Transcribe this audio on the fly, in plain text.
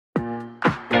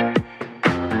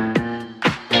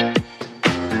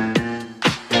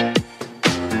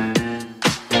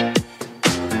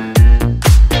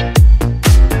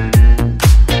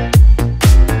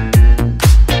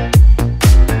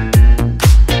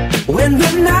When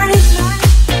the night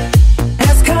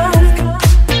has come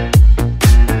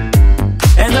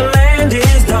and the land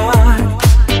is dark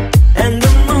and the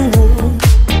moon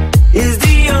is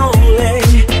the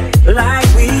only light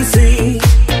we see.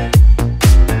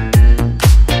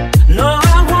 No,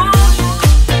 I won't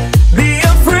be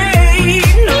afraid.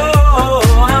 No,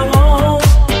 I won't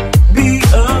be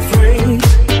afraid.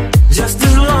 Just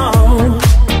as long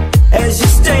as you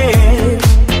stand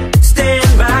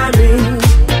by me.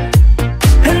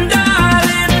 And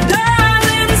darling,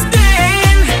 darling,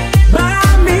 stand by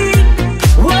me.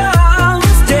 Whoa,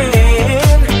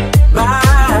 stand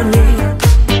by me.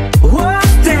 Whoa,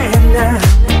 stand now.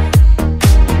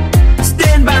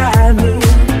 Stand by me.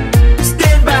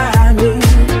 Stand by me.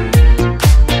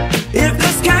 If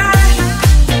the sky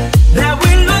that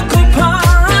we look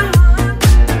upon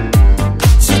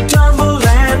should tumble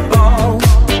and fall,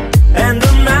 and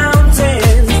the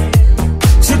mountains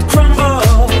should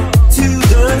crumble to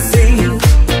the sea,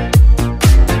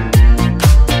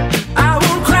 I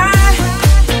won't cry,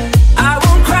 I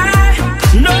won't cry,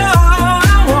 no,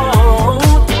 I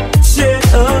won't shed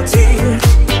a tear.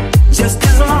 Just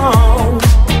as long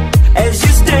as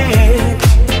you stand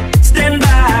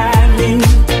by me.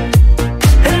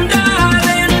 And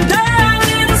darling,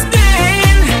 darling,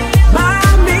 stand by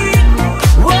me.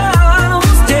 Whoa,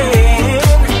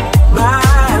 stand by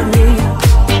me.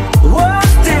 Whoa,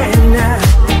 stand now.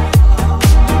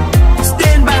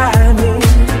 Stand by me.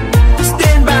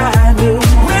 Stand by me.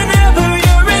 Whenever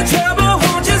you're in trouble,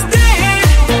 won't you stand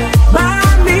by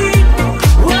me?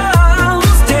 Whoa,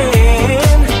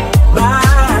 stand by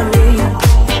me.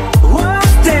 Whoa,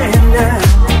 stand now.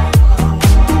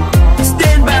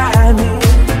 Stand by me.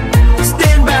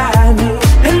 Stand by me.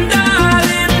 And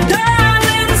darling,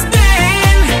 darling,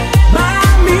 stand by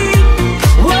me.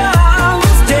 Whoa,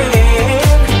 stand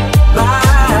by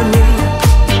me.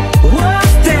 Whoa,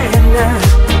 stand now.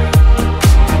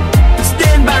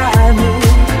 Stand by me.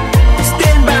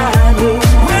 Stand by me.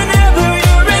 Whenever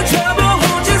you're in trouble,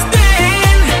 won't you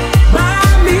stand by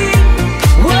me?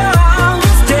 Whoa,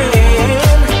 stand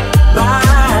by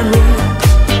me.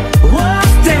 Whoa,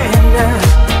 stand now.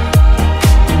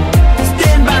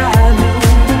 Stand by me.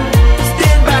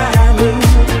 Stand by me. Stand by me.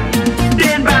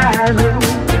 Stand by me. Stand by me.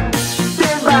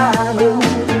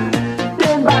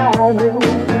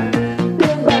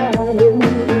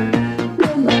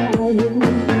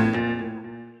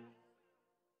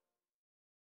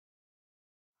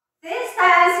 This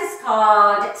dance is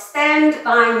called Stand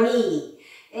By Me.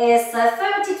 It's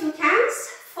 32 counts,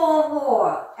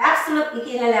 4-4, absolute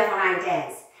beginner level line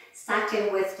dance,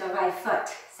 starting with the right foot,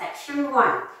 section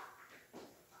 1.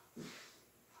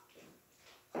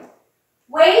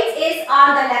 Weight is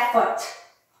on the left foot.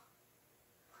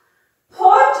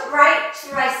 Point right to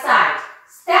right side,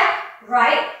 step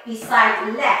right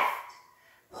beside left.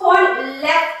 Point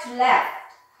left to left,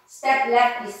 step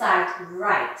left beside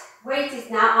right. Weight is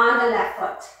now on the left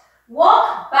foot.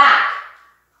 Walk back,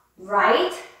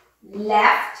 right,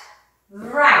 left,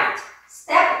 right.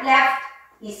 Step left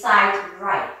beside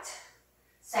right.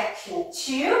 Section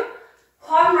 2,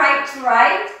 point right to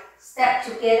right, step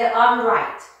together on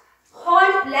right.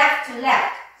 Point left to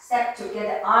left, step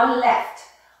together on left.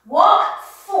 Walk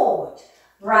forward,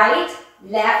 right,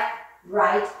 left,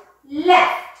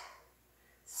 left.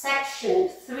 Section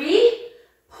 3,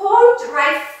 point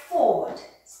right forward,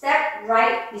 step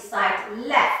right beside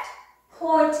left.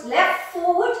 Point left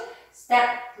forward,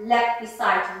 step left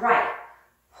beside right.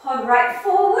 Point right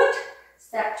forward,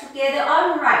 step together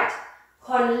on right.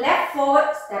 Point left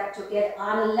forward, step together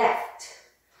on left.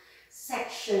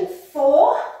 Section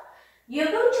 4,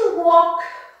 you're going to walk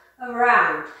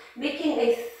around, making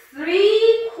a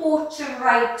 3/4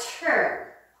 right turn.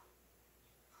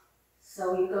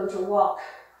 So you're going to walk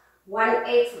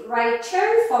 1/8 right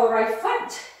turn for right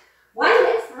foot,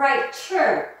 1/8 right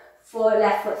turn for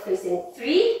left foot facing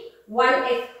 3,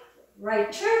 1/8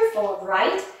 right turn for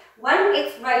right,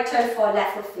 1/8 right turn for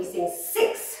left foot facing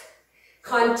 6.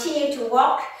 Continue to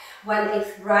walk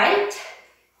 1/8 right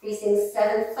facing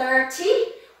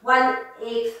 7:30,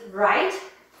 1/8 right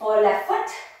for left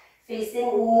foot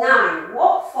facing 9.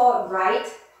 Walk forward, right,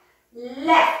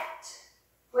 left.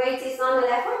 Weight is on the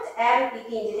left foot and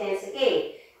begin the dance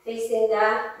again, facing the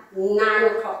 9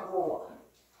 o'clock wall.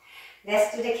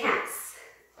 Let's do the counts.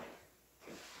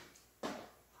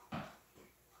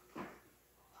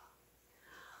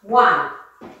 1,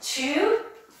 2,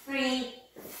 3,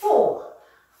 4,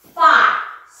 5,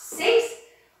 6,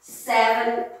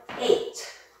 7, 8.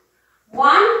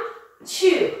 1,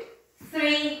 2,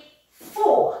 3,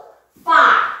 4,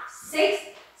 5, 6,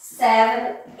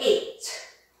 7, 8.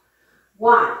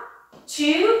 1,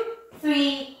 2, 3,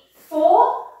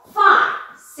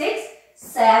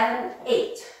 7,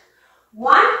 8.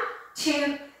 1,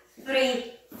 2,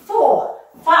 3, 4,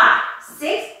 5,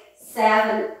 6,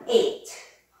 7, 8.